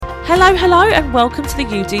Hello, and welcome to the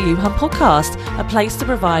You Do You Hun podcast, a place to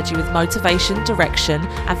provide you with motivation, direction,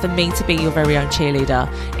 and for me to be your very own cheerleader.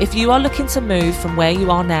 If you are looking to move from where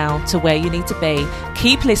you are now to where you need to be,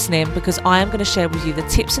 keep listening because I am going to share with you the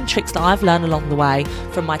tips and tricks that I've learned along the way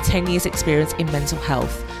from my 10 years experience in mental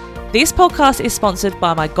health. This podcast is sponsored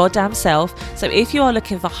by my goddamn self, so if you are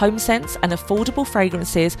looking for home scents and affordable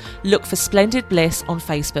fragrances, look for Splendid Bliss on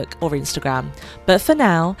Facebook or Instagram. But for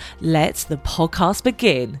now, let the podcast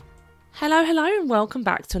begin. Hello, and welcome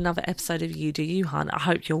back to another episode of You Do You Hun. I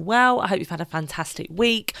hope you're well. I hope you've had a fantastic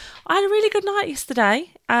week. I had a really good night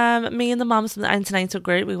yesterday. Me and the mums from the antenatal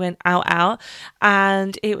group, we went out,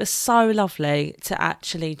 and it was so lovely to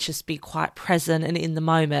actually just be quite present and in the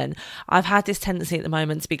moment. I've had this tendency at the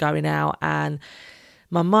moment to be going out and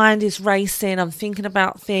my mind is racing. I'm thinking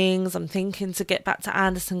about things. I'm thinking to get back to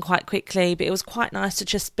Anderson quite quickly, but it was quite nice to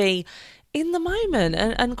just be in the moment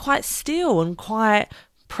and quite still and quite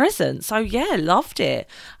present. So yeah, loved it.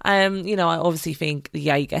 I obviously think the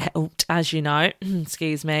Jaeger helped, as you know.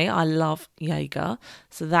 Excuse me, I love Jaeger,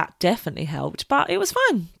 so that definitely helped. But it was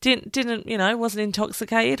fun. Didn't wasn't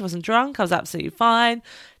intoxicated, wasn't drunk. I was absolutely fine.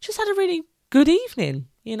 Just had a really good evening,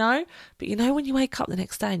 But when you wake up the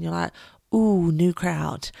next day and you're like, ooh, new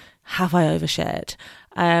crowd. Have I overshared?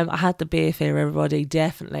 I had the beer fear, everybody,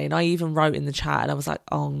 definitely. And I even wrote in the chat and I was like,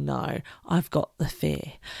 oh no, I've got the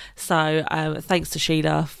fear. So thanks to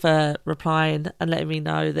Sheila for replying and letting me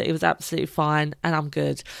know that it was absolutely fine and I'm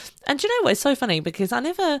good. And do you know what? It's so funny because I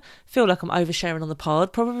never feel like I'm oversharing on the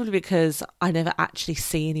pod, probably because I never actually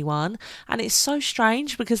see anyone. And it's so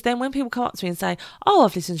strange because then when people come up to me and say, oh,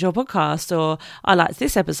 I've listened to your podcast or I liked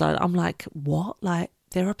this episode, I'm like, what?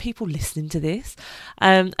 There are people listening to this.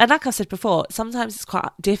 And like I said before, sometimes it's quite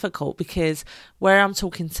difficult because where I'm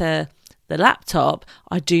talking to the laptop,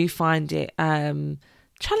 I do find it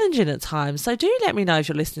challenging at times. So do let me know if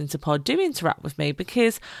you're listening to pod. Do interact with me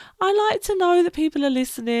because I like to know that people are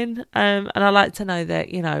listening and I like to know that,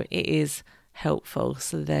 it is helpful.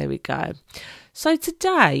 So there we go. So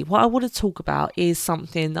today, what I want to talk about is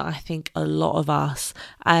something that I think a lot of us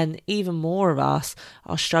and even more of us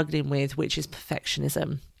are struggling with, which is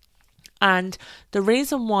perfectionism. And the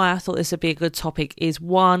reason why I thought this would be a good topic is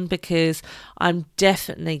one, because I'm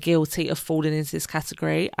definitely guilty of falling into this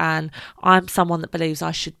category and I'm someone that believes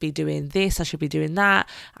I should be doing this, I should be doing that.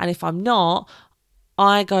 And if I'm not,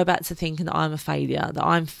 I go back to thinking that I'm a failure, that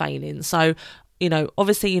I'm failing. So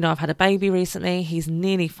obviously, I've had a baby recently. He's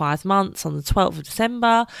nearly 5 months on the 12th of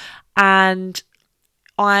December. And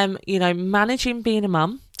I'm, managing being a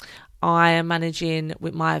mum. I am managing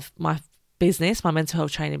with my business, my mental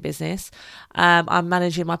health training business. I'm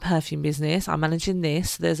managing my perfume business. I'm managing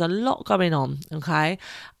this. There's a lot going on, okay?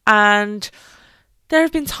 And there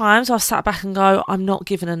have been times I've sat back and go, I'm not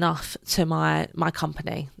giving enough to my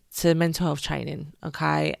company, to mental health training,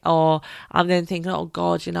 okay? Or I'm then thinking, oh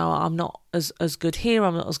God, I'm not as good here,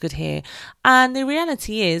 I'm not as good here. And the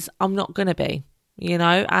reality is I'm not going to be,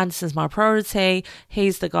 Anderson's my priority.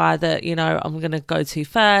 He's the guy that, I'm going to go to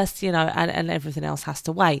first, and everything else has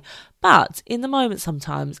to wait. But in the moment,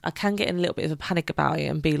 sometimes I can get in a little bit of a panic about it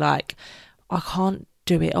and be like, I can't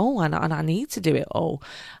do it all and I need to do it all.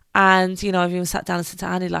 And, I've even sat down and said to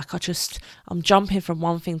Andy, I'm jumping from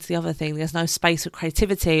one thing to the other thing. There's no space for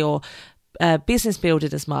creativity or business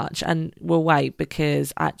building as much. And we'll wait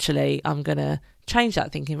because actually I'm going to change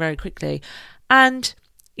that thinking very quickly. And,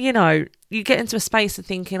 you get into a space of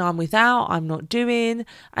thinking I'm not doing,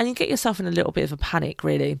 and you get yourself in a little bit of a panic,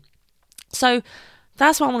 really. So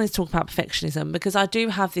that's why I wanted to talk about perfectionism, because I do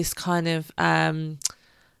have this kind of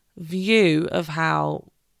view of how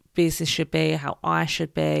business should be, how I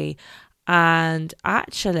should be. And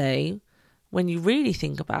actually, when you really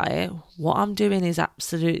think about it, what I'm doing is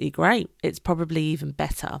absolutely great. It's probably even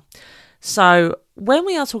better. So when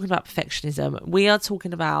we are talking about perfectionism, we are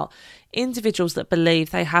talking about individuals that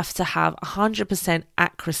believe they have to have 100%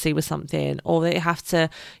 accuracy with something, or they have to,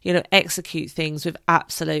 execute things with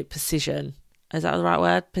absolute precision. Is that the right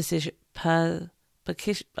word? Precision,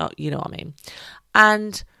 you know what I mean.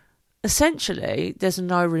 And essentially, there's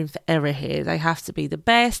no room for error here. They have to be the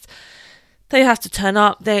best. They have to turn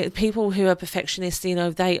up. People who are perfectionists,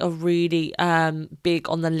 they are really big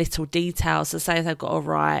on the little details. So say they've got to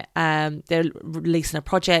write, they're releasing a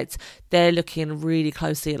project, they're looking really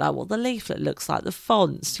closely at what the leaflet looks like, the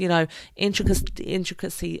fonts,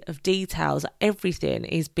 intricacy of details. Everything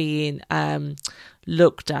is being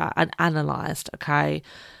looked at and analysed, okay?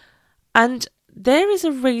 And there is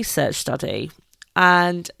a research study,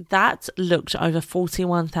 and that looked at over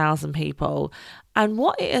 41,000 people, And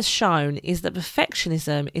what it has shown is that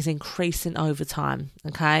perfectionism is increasing over time,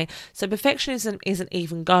 okay? So perfectionism isn't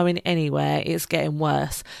even going anywhere, it's getting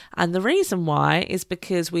worse. And the reason why is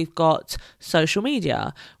because we've got social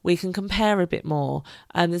media. We can compare a bit more.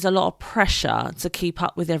 And there's a lot of pressure to keep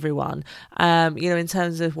up with everyone, in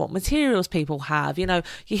terms of what materials people have. You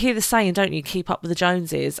hear the saying, don't you, keep up with the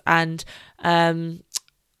Joneses. And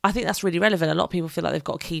I think that's really relevant. A lot of people feel like they've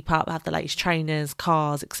got to keep up, have the latest trainers,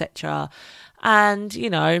 cars, etc. And,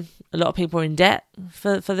 a lot of people are in debt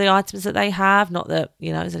for the items that they have. Not that,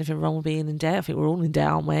 there's anything wrong with being in debt. I think we're all in debt,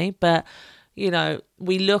 aren't we? But,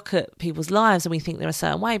 we look at people's lives and we think they're a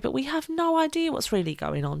certain way, but we have no idea what's really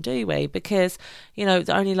going on, do we? Because, the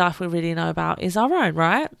only life we really know about is our own,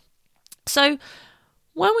 right? So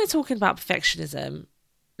when we're talking about perfectionism,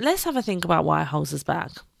 let's have a think about why it holds us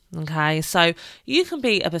back. Okay, so you can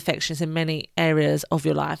be a perfectionist in many areas of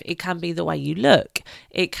your life. It can be the way you look.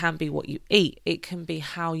 It can be what you eat. It can be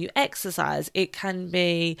how you exercise. It can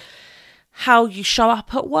be how you show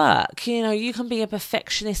up at work. You can be a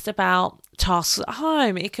perfectionist about tasks at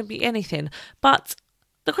home. It can be anything. But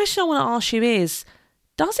the question I want to ask you is,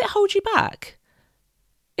 does it hold you back?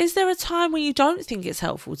 Is there a time when you don't think it's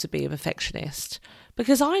helpful to be a perfectionist?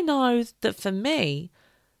 Because I know that for me,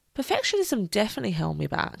 perfectionism definitely held me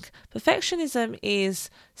back. Perfectionism is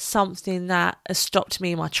something that has stopped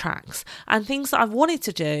me in my tracks. And things that I've wanted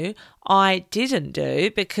to do, I didn't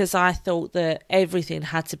do because I thought that everything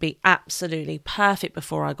had to be absolutely perfect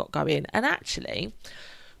before I got going. And actually,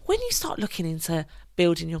 when you start looking into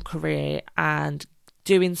building your career and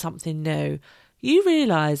doing something new, you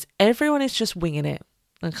realise everyone is just winging it.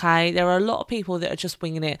 Okay, there are a lot of people that are just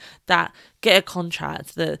winging it, that get a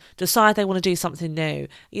contract, that decide they want to do something new,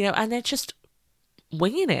 and they're just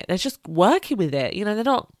winging it. They're just working with it. They're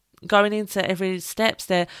not going into every steps.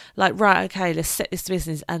 They're like, right, okay, let's set this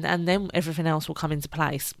business and then everything else will come into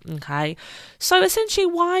place. Okay, so essentially,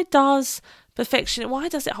 why does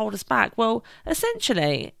it hold us back? Well,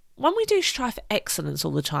 essentially, when we do strive for excellence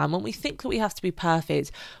all the time, when we think that we have to be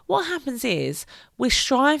perfect, what happens is we're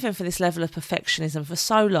striving for this level of perfectionism for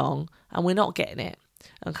so long and we're not getting it,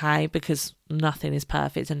 okay? Because nothing is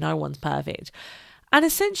perfect and no one's perfect. And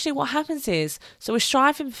essentially what happens is, so we're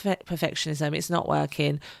striving for perfectionism, it's not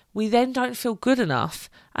working, we then don't feel good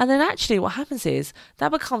enough, and then actually what happens is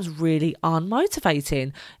that becomes really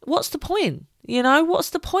unmotivating. What's the point?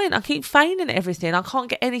 What's the point? I keep failing at everything. I can't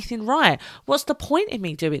get anything right. What's the point in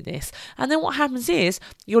me doing this? And then what happens is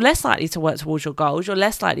you're less likely to work towards your goals. You're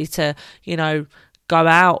less likely to, go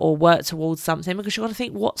out or work towards something because you're going to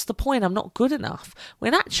think, what's the point? I'm not good enough.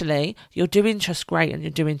 When actually you're doing just great and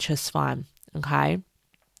you're doing just fine. Okay.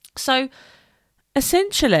 So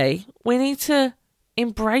essentially we need to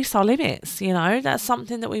embrace our limits. That's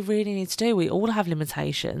something that we really need to do. We all have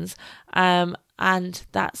limitations. And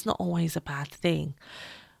that's not always a bad thing.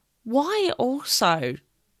 Why it also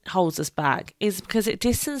holds us back is because it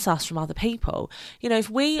distances us from other people. If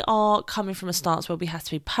we are coming from a stance where we have to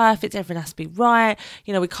be perfect, everything has to be right,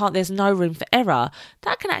 there's no room for error,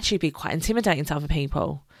 that can actually be quite intimidating to other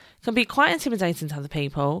people. It can be quite intimidating to other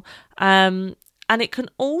people. And it can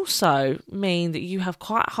also mean that you have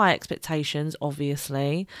quite high expectations,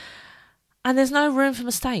 obviously, and there's no room for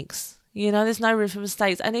mistakes. There's no room for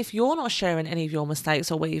mistakes. And if you're not sharing any of your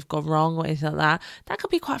mistakes or where you've gone wrong or anything like that, that could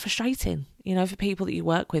be quite frustrating, for people that you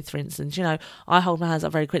work with, for instance. I hold my hands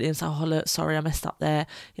up very quickly and say, oh, look, sorry, I messed up there.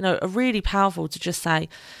 Really powerful to just say,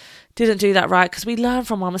 didn't do that right, because we learn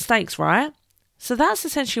from our mistakes, right? So that's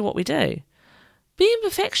essentially what we do. Being a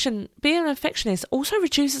perfectionist also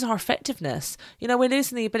reduces our effectiveness. We're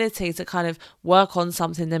losing the ability to kind of work on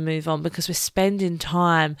something, then move on, because we're spending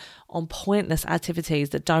time on pointless activities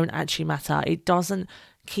that don't actually matter. It doesn't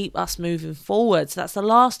keep us moving forward. So that's the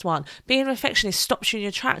last one. Being a perfectionist stops you in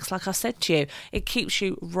your tracks, like I said to you. It keeps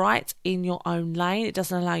you right in your own lane. It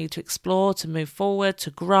doesn't allow you to explore, to move forward,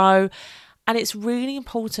 to grow. And it's really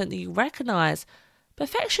important that you recognise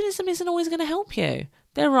perfectionism isn't always going to help you.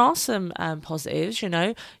 There are some positives,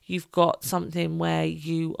 you've got something where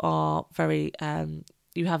you are very,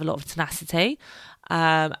 you have a lot of tenacity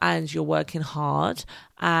and you're working hard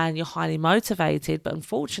and you're highly motivated, but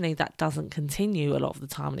unfortunately that doesn't continue a lot of the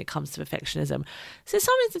time when it comes to perfectionism. So it's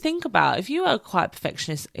something to think about. If you are quite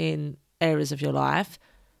perfectionist in areas of your life,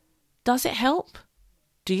 does it help?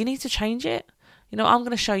 Do you need to change it? I'm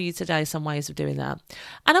going to show you today some ways of doing that.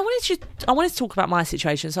 And I wanted to talk about my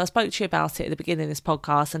situation. So I spoke to you about it at the beginning of this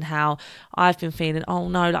podcast and how I've been feeling, oh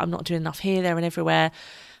no, I'm not doing enough here, there and everywhere.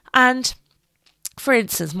 And for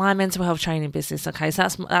instance, my mental health training business, so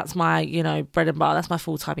that's my, bread and butter, that's my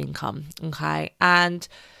full-time income, okay? And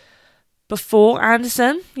Before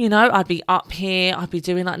Anderson, I'd be up here, I'd be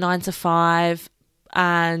doing like 9 to 5,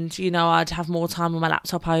 and, I'd have more time on my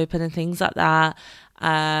laptop open and things like that.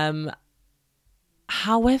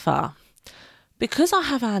 However, because I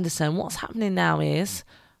have Anderson, what's happening now is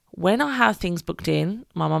when I have things booked in,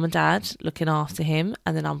 my mum and dad looking after him,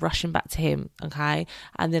 and then I'm rushing back to him, okay?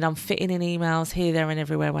 And then I'm fitting in emails here, there and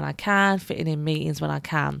everywhere when I can, fitting in meetings when I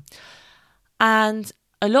can. And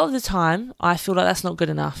a lot of the time, I feel like that's not good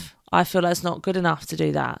enough. I feel like it's not good enough to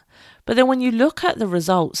do that. But then when you look at the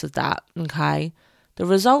results of that, okay, the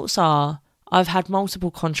results are I've had multiple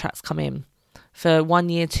contracts come in for 1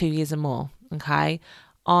 year, 2 years and more, okay?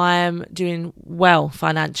 I'm doing well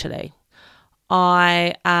financially.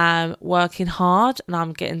 I am working hard and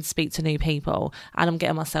I'm getting to speak to new people and I'm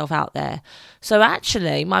getting myself out there. So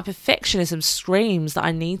actually, my perfectionism screams that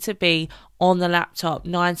I need to be on the laptop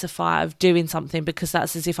 9 to 5 doing something because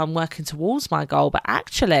that's as if I'm working towards my goal. But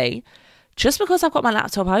actually, just because I've got my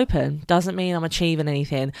laptop open doesn't mean I'm achieving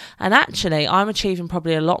anything. And actually, I'm achieving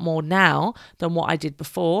probably a lot more now than what I did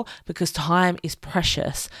before because time is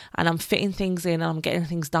precious and I'm fitting things in and I'm getting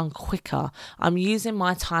things done quicker. I'm using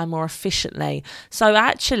my time more efficiently. So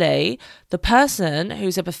actually, the person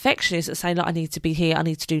who's a perfectionist that's saying, look, I need to be here, I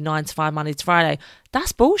need to do 9 to 5, Monday to Friday,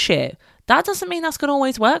 that's bullshit. That doesn't mean that's going to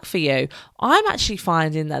always work for you. I'm actually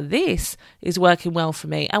finding that this is working well for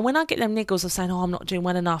me. And when I get them niggles of saying, oh, I'm not doing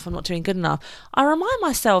well enough, I'm not doing good enough, I remind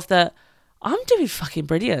myself that I'm doing fucking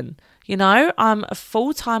brilliant. I'm a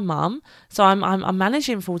full-time mum, so I'm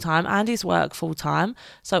managing full-time and his work full-time.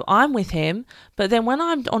 So I'm with him. But then when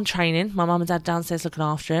I'm on training, my mum and dad downstairs looking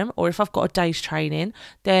after him, or if I've got a day's training,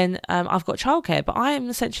 then I've got childcare. But I am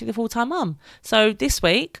essentially the full-time mum. So this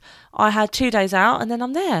week I had 2 days out and then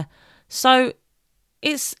I'm there. So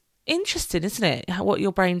it's interesting, isn't it, what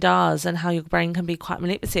your brain does and how your brain can be quite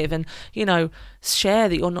manipulative and, share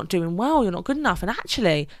that you're not doing well, you're not good enough. And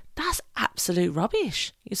actually, that's absolute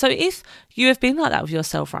rubbish. So if you have been like that with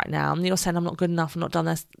yourself right now and you're saying, I'm not good enough, I'm not done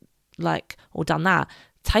this, or done that,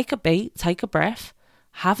 take a beat, take a breath,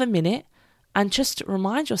 have a minute, and just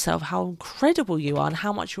remind yourself how incredible you are and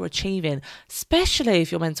how much you're achieving, especially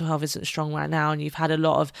if your mental health isn't strong right now and you've had a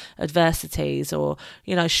lot of adversities or,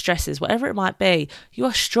 stresses, whatever it might be. You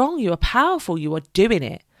are strong, you are powerful, you are doing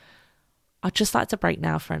it. I'd just like to break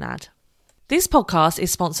now for an ad. This podcast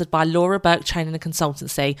is sponsored by Laura Burke Training and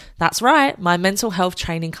Consultancy. That's right, my mental health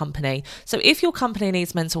training company. So if your company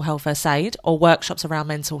needs mental health first aid or workshops around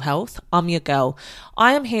mental health, I'm your girl.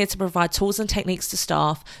 I am here to provide tools and techniques to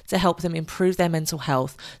staff to help them improve their mental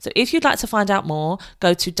health. So if you'd like to find out more,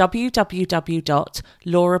 go to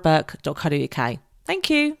www.lauraburke.co.uk. Thank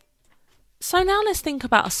you. So now let's think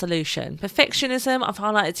about a solution. Perfectionism, I've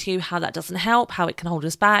highlighted to you how that doesn't help, how it can hold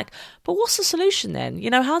us back. But what's the solution then?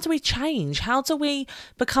 How do we change? How do we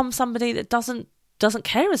become somebody that doesn't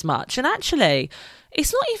care as much? And actually,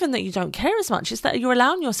 it's not even that you don't care as much. It's that you're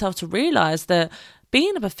allowing yourself to realise that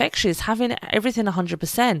being a perfectionist, having everything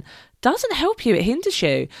 100%, doesn't help you. It hinders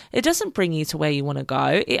you. It doesn't bring you to where you want to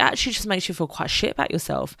go. It actually just makes you feel quite shit about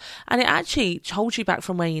yourself. And it actually holds you back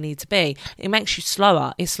from where you need to be. It makes you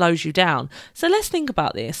slower. It slows you down. So let's think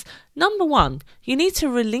about this. Number one, you need to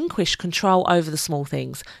relinquish control over the small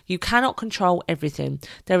things. You cannot control everything.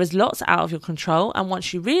 There is lots out of your control. And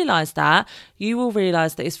once you realise that, you will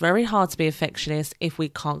realise that it's very hard to be a perfectionist if we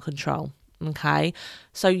can't control. Okay,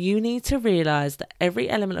 so you need to realise that every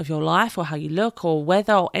element of your life or how you look or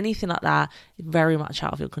weather or anything like that is very much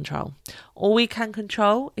out of your control. All we can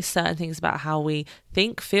control is certain things about how we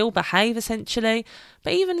think, feel, behave essentially.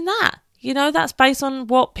 But even in that, that's based on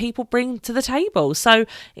what people bring to the table. So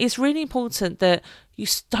it's really important that you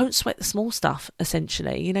don't sweat the small stuff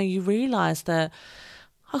essentially. You realise that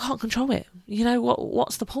I can't control it.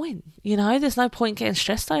 What's the point? There's no point getting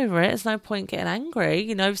stressed over it. There's no point getting angry.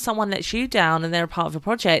 If someone lets you down and they're a part of a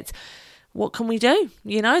project, what can we do?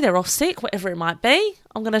 They're off sick, whatever it might be.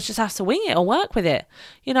 I'm going to just have to wing it or work with it.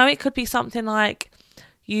 It could be something like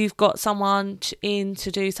you've got someone in to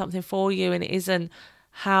do something for you and it isn't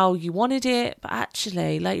how you wanted it, but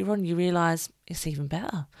actually later on you realise it's even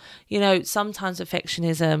better. Sometimes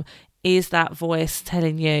perfectionism is that voice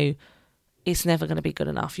telling you, it's never going to be good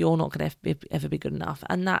enough. You're not going to ever be good enough.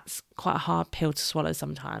 And that's quite a hard pill to swallow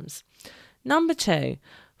sometimes. Number two,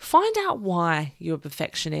 find out why you're a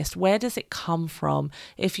perfectionist. Where does it come from?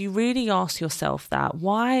 If you really ask yourself that,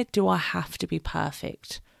 why do I have to be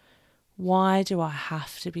perfect? Why do I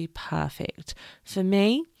have to be perfect? For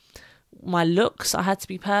me, my looks, I had to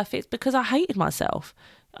be perfect because I hated myself.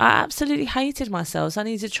 I absolutely hated myself. So I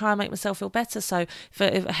needed to try and make myself feel better. So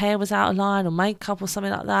if hair was out of line or makeup or something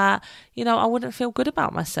like that, I wouldn't feel good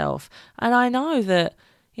about myself. And I know that,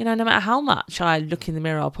 no matter how much I look in the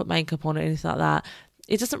mirror, I'll put makeup on or anything like that,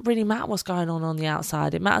 it doesn't really matter what's going on the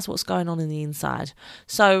outside. It matters what's going on in the inside.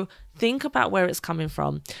 So think about where it's coming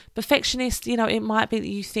from. Perfectionist, it might be that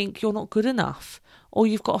you think you're not good enough, or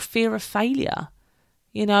you've got a fear of failure.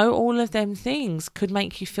 All of them things could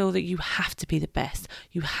make you feel that you have to be the best.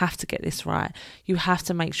 You have to get this right. You have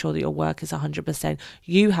to make sure that your work is 100%.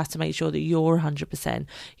 You have to make sure that you're 100%.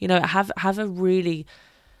 Have a really,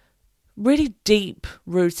 really deep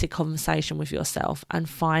rooted conversation with yourself and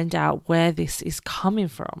find out where this is coming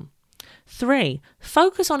from. 3,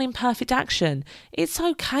 focus on imperfect action. It's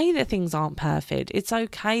okay that things aren't perfect. It's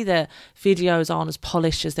okay that videos aren't as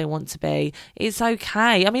polished as they want to be. It's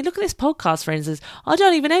okay. I mean, look at this podcast, for instance. I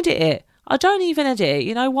don't even edit it.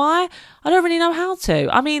 You know why? I don't really know how to.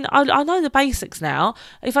 I mean, I know the basics now.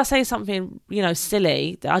 If I say something,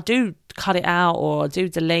 silly, I do cut it out or I do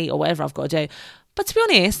delete or whatever I've got to do. But to be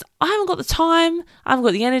honest, I haven't got the time, I haven't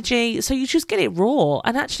got the energy, so you just get it raw.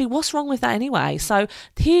 And actually, what's wrong with that anyway? So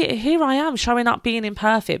here I am showing up being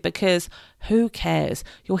imperfect, because who cares?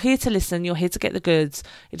 You're here to listen, you're here to get the goods.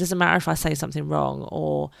 It doesn't matter if I say something wrong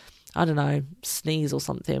or, I don't know, sneeze or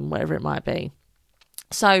something, whatever it might be.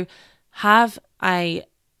 So have a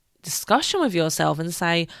discussion with yourself and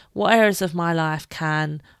say, what areas of my life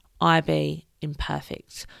can I be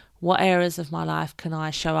imperfect? What areas of my life can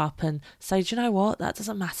I show up and say, do you know what? That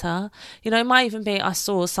doesn't matter. It might even be, I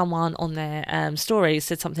saw someone on their stories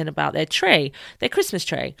said something about their Christmas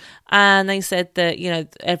tree. And they said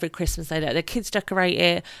that, every Christmas they let their kids decorate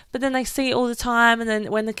it, but then they see it all the time. And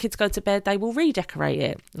then when the kids go to bed, they will redecorate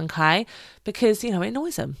it. Okay. Because, it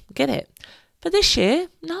annoys them. Get it. But this year,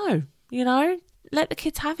 no, let the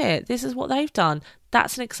kids have it. This is what they've done.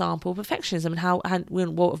 That's an example of perfectionism and how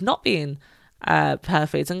of not being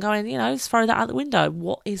perfect and going, let's throw that out the window.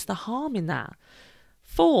 What is the harm in that?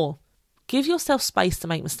 4, give yourself space to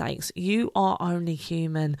make mistakes. You are only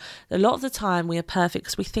human. A lot of the time we are perfect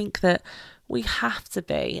because we think that we have to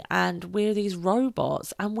be, and we're these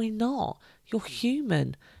robots, and we're not. You're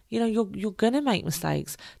human. You're going to make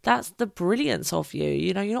mistakes. That's the brilliance of you.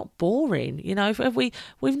 You're not boring. If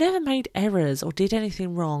we've never made errors or did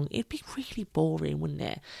anything wrong, it'd be really boring, wouldn't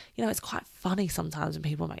it? It's quite funny sometimes when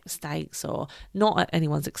people make mistakes, or not at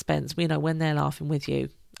anyone's expense, when they're laughing with you.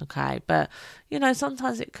 Okay. But,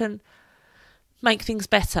 sometimes it can make things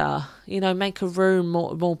better, make a room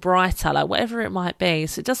more brighter, like whatever it might be.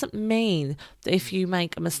 So it doesn't mean that if you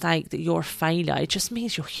make a mistake that you're a failure. It just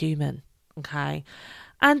means you're human. Okay.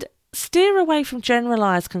 And steer away from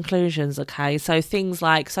generalised conclusions, okay? So things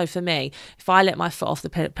like, for me, if I let my foot off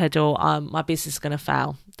the pedal, my business is going to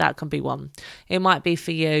fail. That can be one. It might be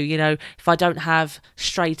for you, if I don't have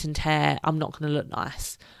straightened hair, I'm not going to look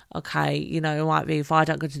nice. Okay, it might be if I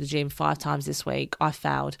don't go to the gym 5 times this week, I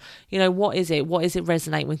failed. What is it? What is it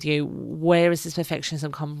resonate with you? Where is this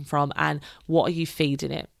perfectionism coming from? And what are you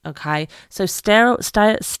feeding it? Okay, so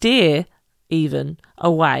steer even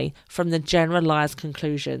away from the generalized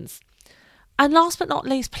conclusions. And last but not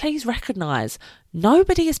least, please recognize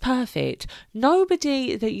nobody is perfect.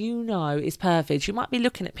 Nobody that is perfect. You might be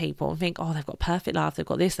looking at people and think, oh, they've got a perfect life, they've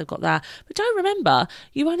got this, they've got that. But don't remember,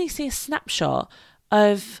 you only see a snapshot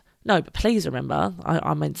of... No, but please remember,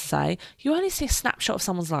 I meant to say, you only see a snapshot of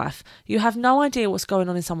someone's life. You have no idea what's going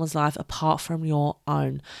on in someone's life apart from your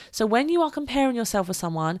own. So when you are comparing yourself with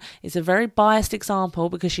someone, it's a very biased example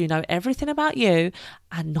because you know everything about you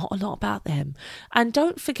and not a lot about them. And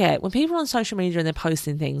don't forget, when people are on social media and they're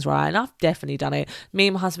posting things, right, and I've definitely done it. Me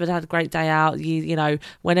and my husband had a great day out,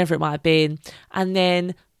 whenever it might have been. And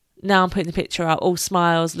then now I'm putting the picture up, all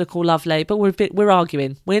smiles, look all lovely, but we're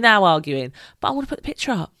arguing. We're now arguing. But I want to put the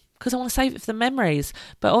picture up, because I want to save it for the memories.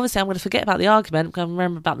 But obviously I'm going to forget about the argument. I'm going to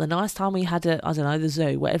remember about the nice time we had at, the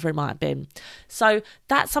zoo, whatever it might have been. So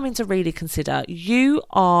that's something to really consider. You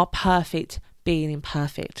are perfect being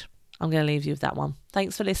imperfect. I'm going to leave you with that one.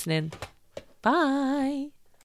 Thanks for listening. Bye.